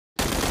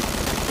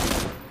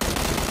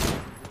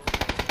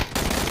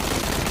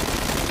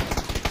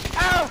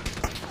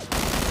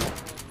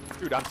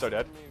Dude, I'm so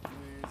dead.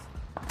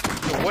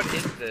 What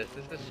is this?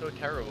 This is so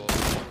terrible.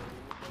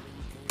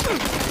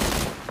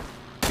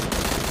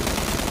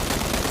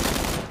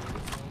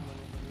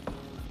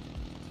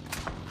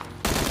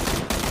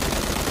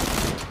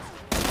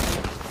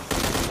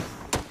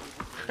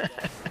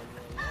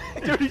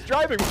 Dude, he's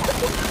driving.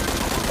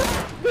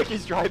 Look,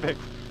 he's driving.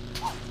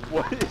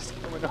 What is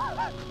going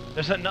on?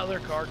 There's another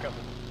car coming.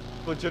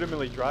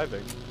 Legitimately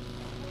driving.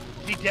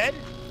 Is he dead?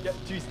 Yeah,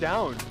 he's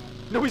down.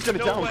 No, he's gonna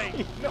No down.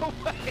 way. No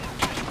way.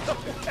 No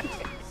way.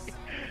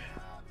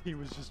 He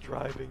was just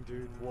driving,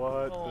 dude.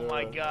 What? Oh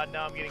my god,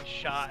 now I'm getting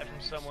shot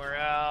from somewhere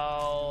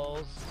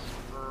else.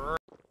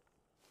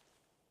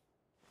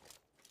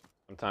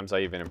 Sometimes I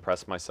even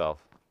impress myself.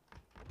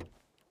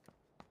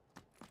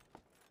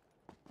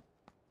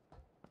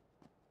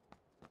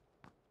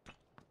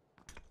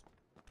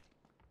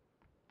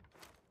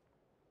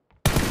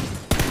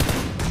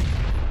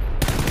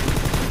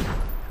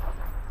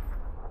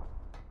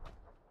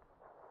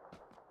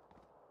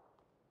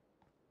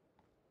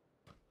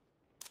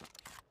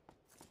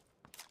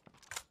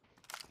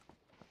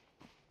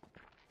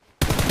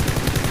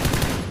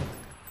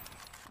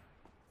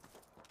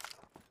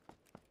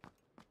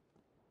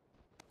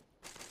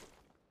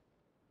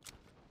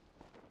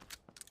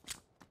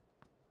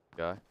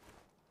 Guy.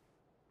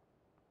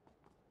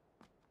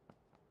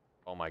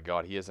 Oh my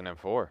god, he is an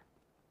M4.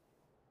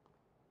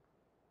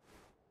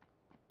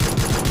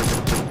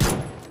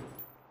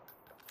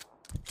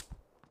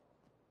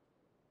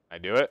 I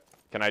do it?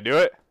 Can I do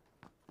it?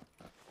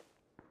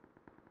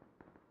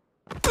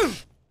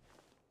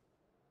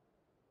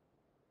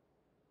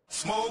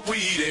 Smoke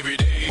weed every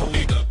day.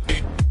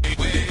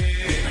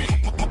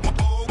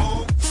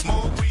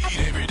 Smoke weed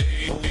every day.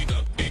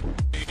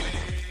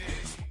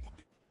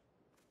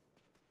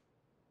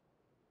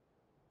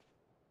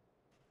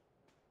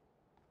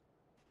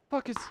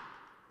 Fuck is...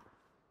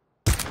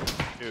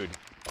 Dude,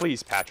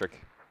 please,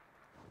 Patrick.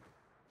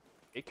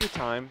 Take your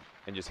time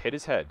and just hit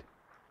his head.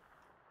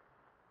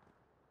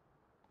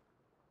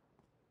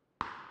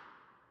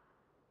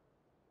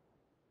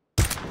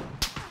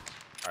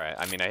 Alright,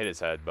 I mean, I hit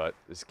his head, but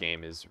this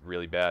game is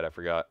really bad. I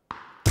forgot.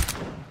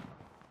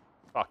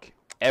 Fuck.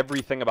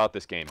 Everything about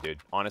this game, dude.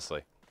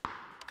 Honestly.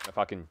 I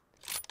fucking...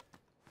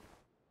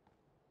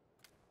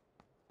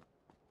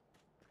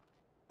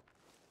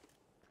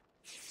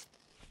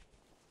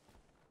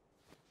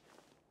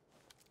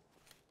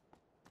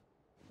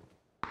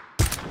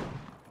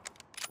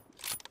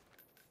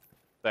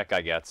 That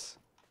guy gets.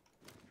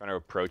 Trying to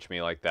approach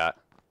me like that.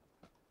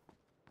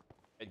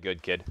 Hey,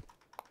 good kid.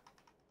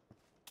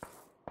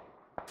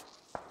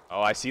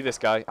 Oh, I see this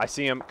guy. I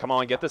see him. Come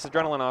on, get this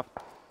adrenaline off.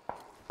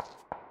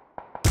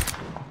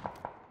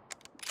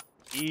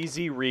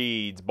 Easy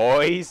reads,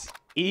 boys.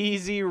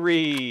 Easy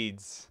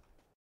reads.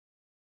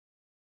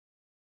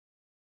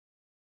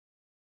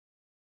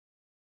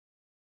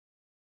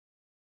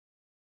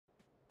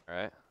 All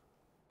right.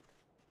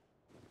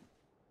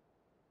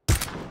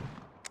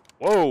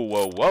 Whoa,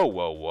 whoa, whoa,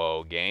 whoa,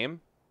 whoa,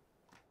 game.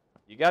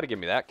 You got to give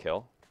me that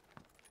kill.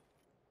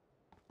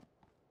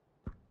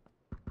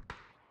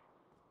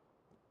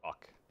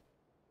 Fuck.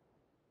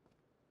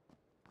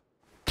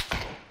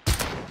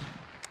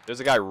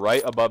 There's a guy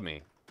right above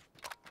me.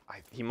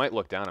 He might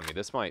look down at me.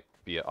 This might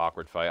be an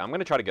awkward fight. I'm going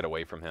to try to get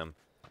away from him.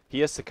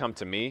 He has to come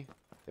to me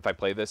if I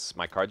play this,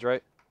 my cards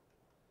right.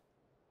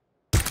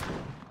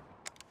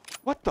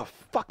 What the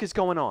fuck is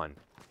going on?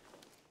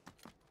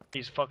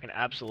 He's fucking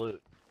absolute.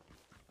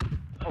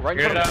 Oh, right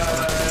in front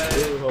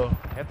of me.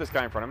 Hit this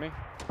guy in front of me.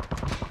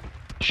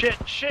 Shit,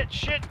 shit,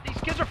 shit. These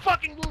kids are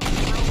fucking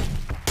losing, bro.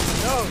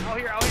 No, out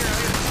here, out here,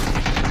 out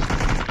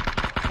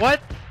here.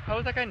 What? How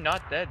is that guy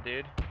not dead,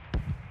 dude?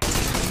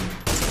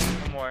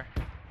 One more.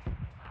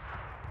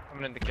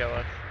 Coming in to kill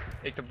us.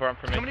 Take the brunt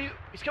from me. He's coming to you.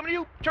 He's coming to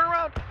you. Turn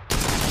around.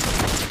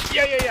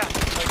 Yeah, yeah, yeah.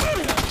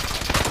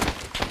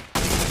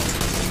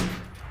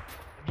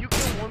 If you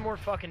kill one more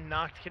fucking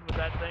knocked kid with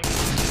that thing.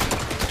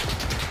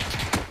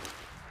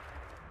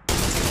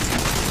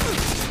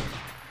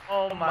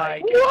 Oh my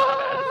god.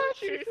 What?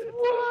 Jesus.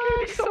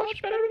 What? So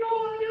much better than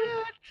all of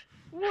that.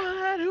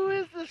 What? Who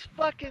is this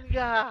fucking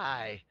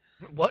guy?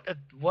 What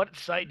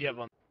site do you have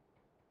on?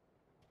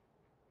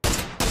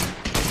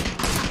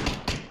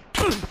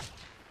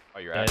 Oh,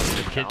 you're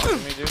actually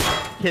challenging me, dude?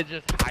 Kid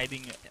just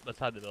hiding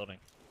beside the building.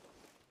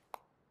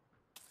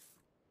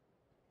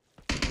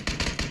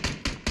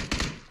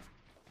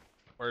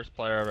 Worst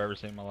player I've ever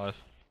seen in my life.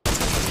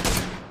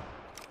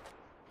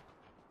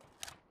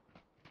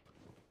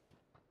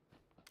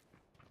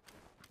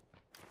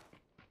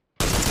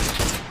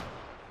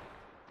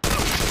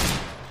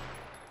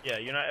 Yeah,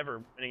 you're not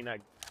ever winning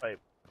that fight.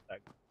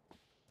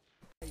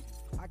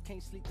 I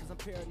can't sleep because I'm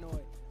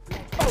paranoid.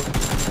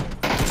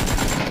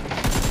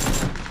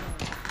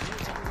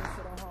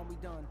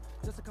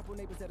 Just a couple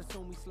neighbors that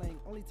assume we slang.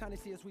 Only time they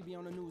see us, we be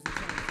on the news and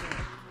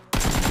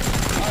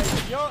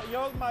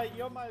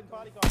You're my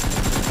bodyguard.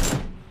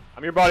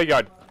 I'm your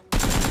bodyguard.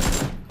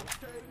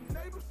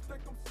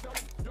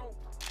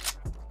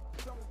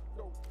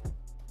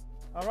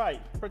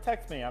 Alright,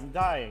 protect me, I'm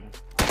dying.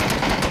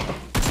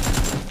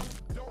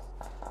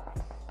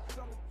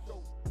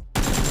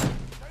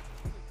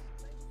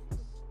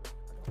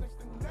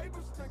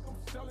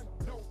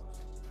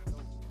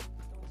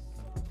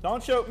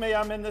 Don't shoot me,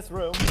 I'm in this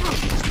room.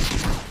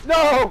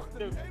 No!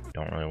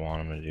 Don't really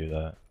want him to do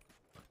that.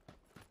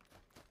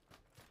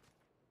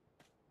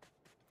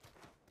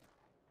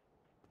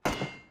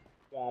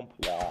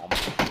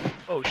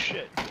 Oh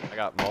shit. I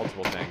got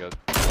multiple tangos.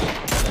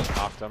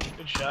 Knocked him.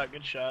 Good shot,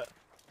 good shot.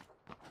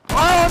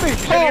 Oh, me!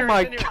 He's in Oh here, my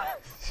he's in here. god!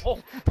 Oh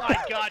my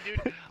god,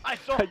 dude. I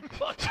saw him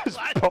fucking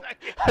last second.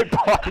 I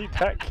bodied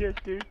that kid,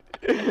 dude.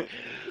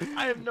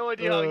 I have no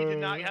idea how he did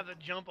not have the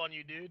jump on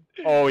you, dude.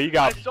 Oh, he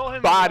got I saw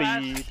him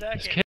bodied.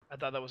 last second. I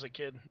thought that was a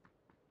kid.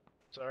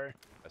 Sorry.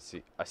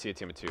 I see a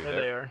team of two There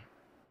there. they are.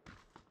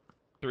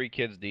 3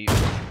 kids deep.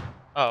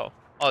 Oh,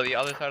 the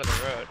other side of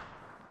the road.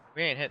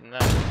 We ain't hitting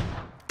that.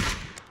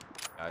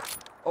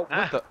 Oh,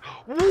 what the?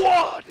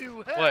 What?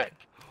 Dude, heck? What?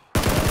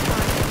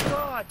 Oh my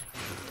god.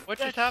 What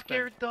That just happened?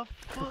 scared the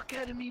fuck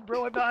out of me,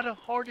 bro. I about a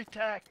heart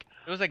attack.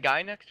 There was a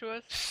guy next to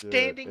us.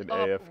 Standing an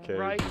up AFK,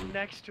 right dude.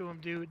 next to him,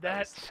 dude. That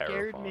was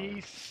scared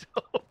me terrifying.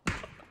 so.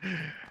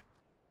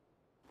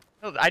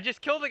 No, I just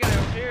killed the guy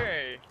over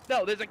here.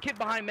 No, there's a kid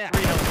behind Matt.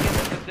 Reno, the kid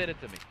that just did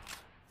it to me.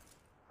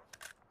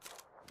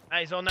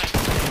 Nice on that.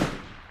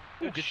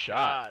 Good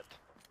shot.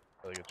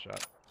 Really good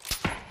shot.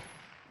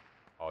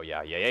 Oh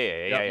yeah. Yeah.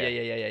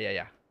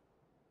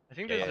 I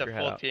think Yeah, this is yeah, a your full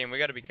head up. team. We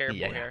gotta be careful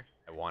Yeah. here.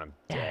 I want him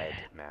dead,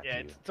 Matthew. Yeah,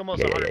 it's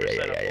almost 100%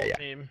 a full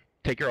team.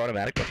 Take your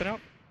automatic weapon out,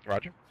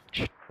 Roger.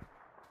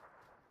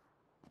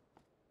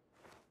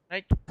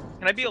 Can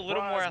I be a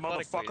little more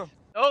athletic, please?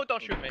 Oh,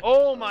 don't shoot me.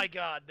 Oh my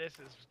god, this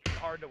is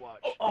hard to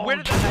watch. Oh, where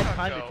did you that had shot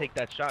time go? to take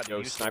that shot. Yo,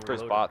 You used to sniper's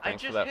reload bot. I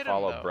Thanks for just that hit him,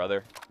 follow, though.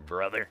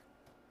 brother.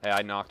 Hey,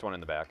 I knocked one in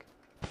the back.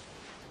 it.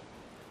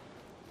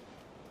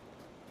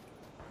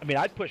 I mean,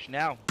 I'd push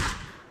now.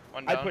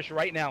 One down. I'd push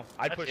right now.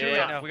 I'd That's push two right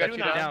down. now. We got Two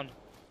two down. down.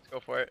 Let's go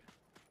for it.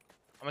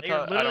 I'm gonna They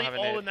are tell. I don't literally have a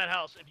all nade. in that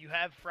house. If you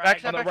have frag,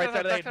 Backside, On the right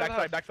side of the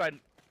backside, backside, backside.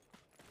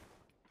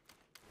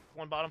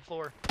 one bottom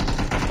floor.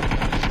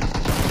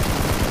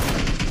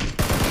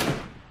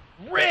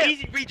 Rip!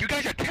 Easy read, you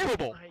guys are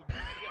terrible!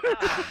 My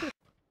God.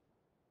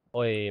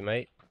 Oi,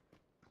 mate.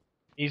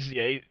 Easy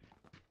 8. You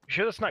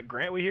sure that's not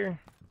Grant we hear?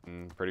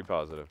 Pretty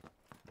positive.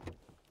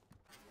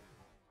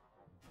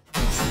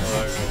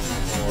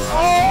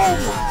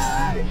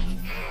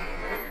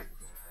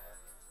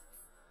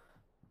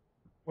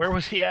 Where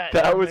was he at?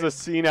 That was a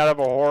scene out of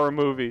a horror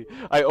movie.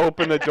 I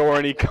open the door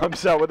and he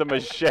comes out with a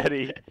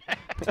machete.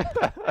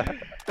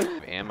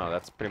 Ammo,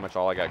 that's pretty much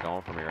all I got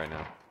going for me right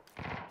now.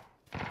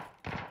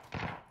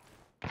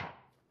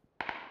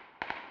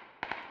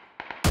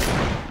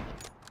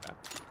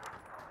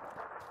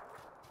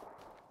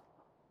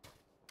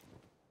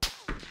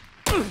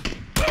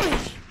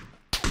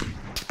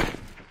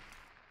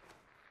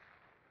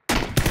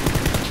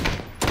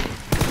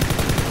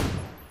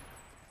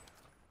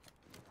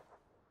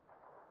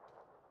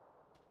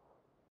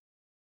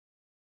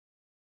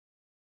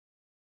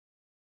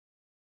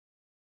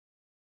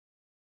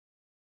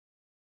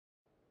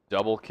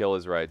 Double kill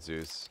is right,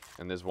 Zeus.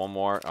 And there's one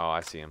more. Oh,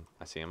 I see him.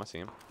 I see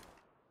him.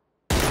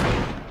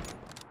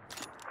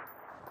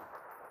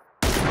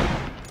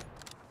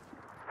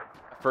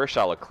 First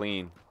shot looked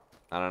clean.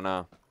 I don't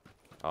know.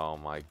 Oh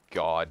my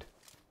god.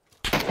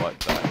 What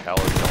the hell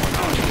is going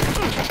on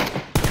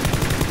here?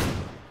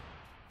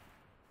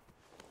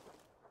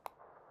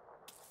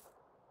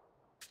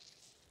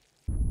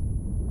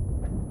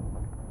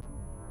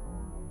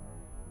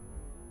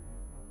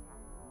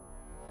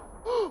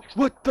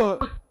 What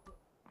the?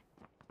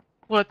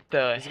 What the?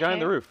 There's a guy on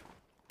the roof.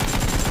 What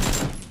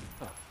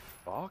the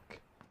fuck?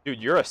 Dude,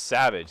 you're a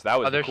savage. That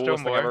was the there's still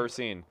coolest thing I've more? ever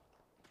seen.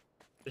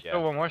 There's Yeah.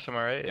 still one more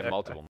somewhere, right? Yeah,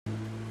 multiple.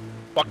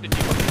 Fuck did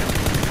you fucking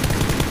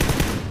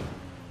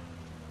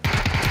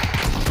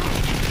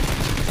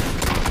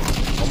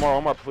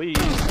One more, please.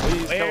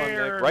 Please kill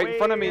him, Nick. Right in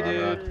front of me,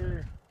 dude.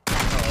 Where?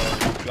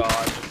 Oh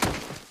god.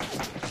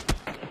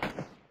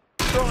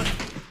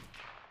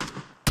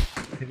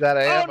 He's out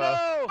of Oh ammo.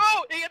 no!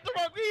 Oh! He hit the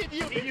wrong me!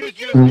 He used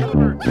you as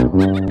cover. He used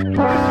you as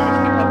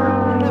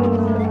cover.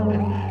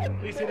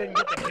 At least he didn't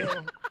get the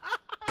kill.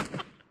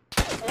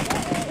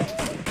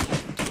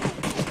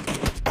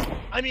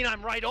 I mean,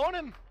 I'm right on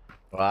him.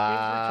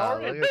 Wow,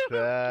 He's look at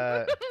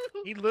that.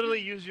 He literally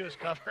used you as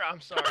cover.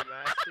 I'm sorry,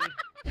 Max, dude.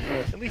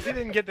 At least he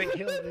didn't get the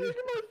kill, dude.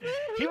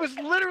 He was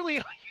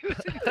literally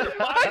using your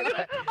body.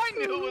 I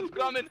knew it was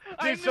coming.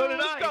 I Dude, knew so it did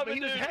was I. coming, But he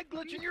was dude. head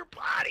glitching your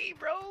body,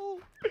 bro.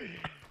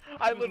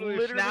 I He was literally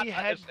literally snapped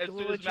head as soon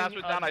as Mass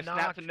was glitching down. a I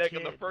snapped to Nick,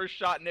 and the knocked first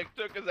shot Nick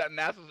took is at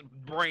Mass's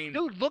brain.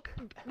 Dude, look,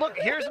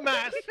 here's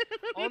Mass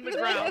on the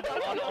ground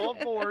on all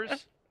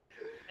fours,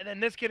 and then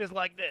this kid is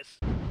like this.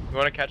 You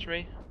wanna catch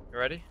me? You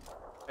ready?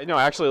 Hey, no,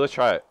 actually, let's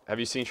try it. Have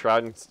you seen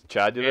Shroud and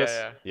Chad do Yeah,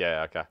 this?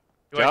 Yeah, okay.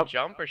 Do Jump. I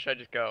jump or should I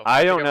just go?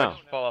 I don't think I might know.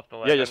 Just fall off the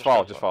ledge. Yeah, I'm just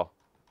gonna fall.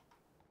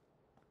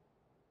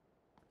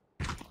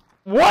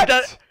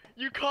 What?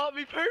 You caught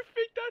me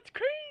perfect. That's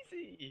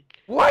crazy.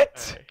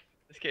 What? Alright.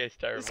 This game's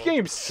terrible. This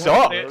game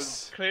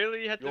sucks.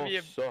 Clearly, you had to be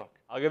a. suck.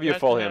 I'll give you a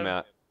full hand,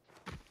 Matt.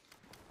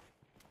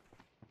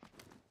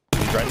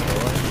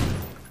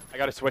 I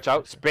gotta switch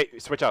out.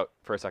 Switch out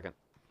for a second.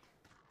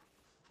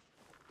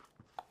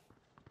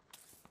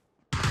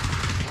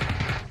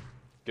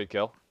 Good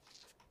kill.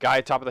 Guy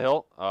at top of the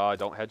hill.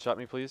 Don't headshot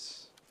me,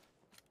 please.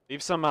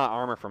 Leave some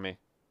armor for me.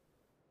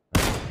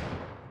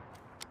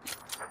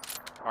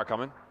 Are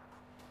coming.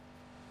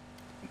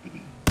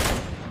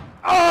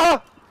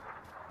 Ah!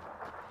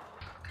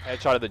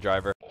 Headshot at the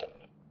driver.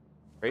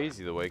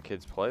 Crazy the way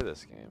kids play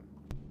this game.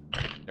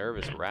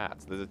 Nervous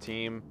rats. There's a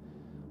team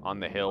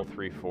on the hill,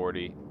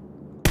 340.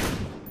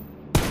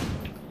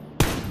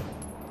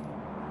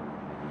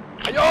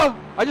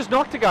 I just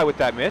knocked a guy with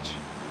that, Mitch.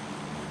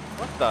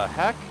 What the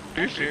heck?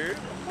 You serious?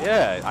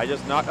 Yeah, I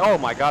just knocked. Oh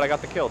my god, I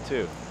got the kill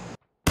too.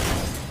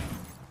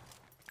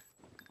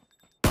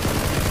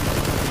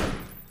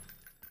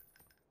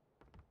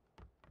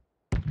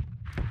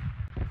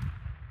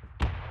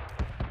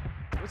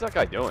 What's that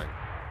guy doing?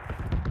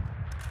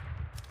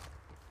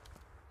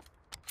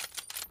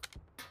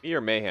 Me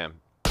or Mayhem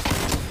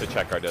to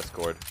check our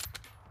Discord.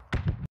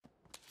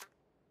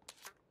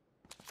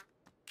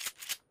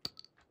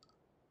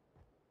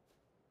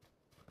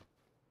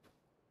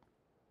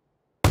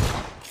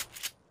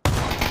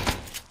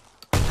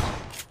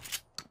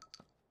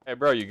 Hey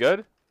bro, you good?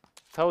 What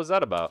the hell was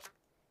that about?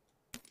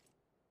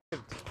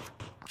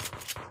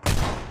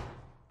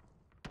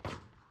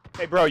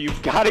 Hey bro, you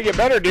gotta get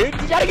better, dude!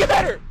 You gotta get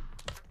better!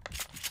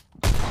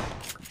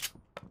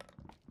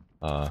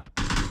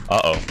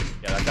 Uh-oh.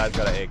 Yeah, that guy's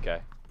got an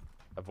AK.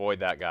 Avoid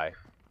that guy.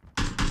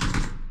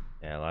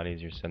 Yeah, a lot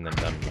easier said than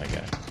done, my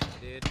guy.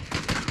 Dude.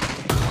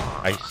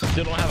 I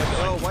still don't have a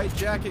gun. Oh, white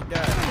jacket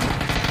guy.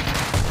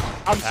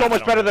 I'm so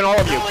much better than all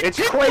of you. It's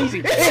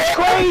crazy. It's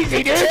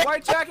crazy, dude.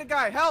 White jacket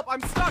guy, help! I'm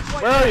stuck.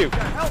 White Where are you? Guy,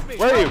 help me!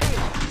 Where are you?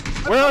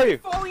 Where are you?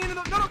 I'm falling into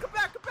the. No, come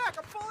back! Come back!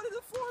 I'm falling into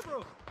the floor,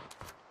 bro.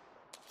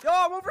 Yo,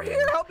 I'm over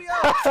here. Help me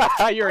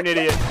out! You're an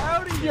idiot.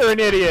 Out of here. You're an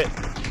idiot.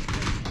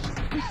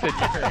 You said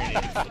you're an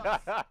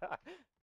idiot.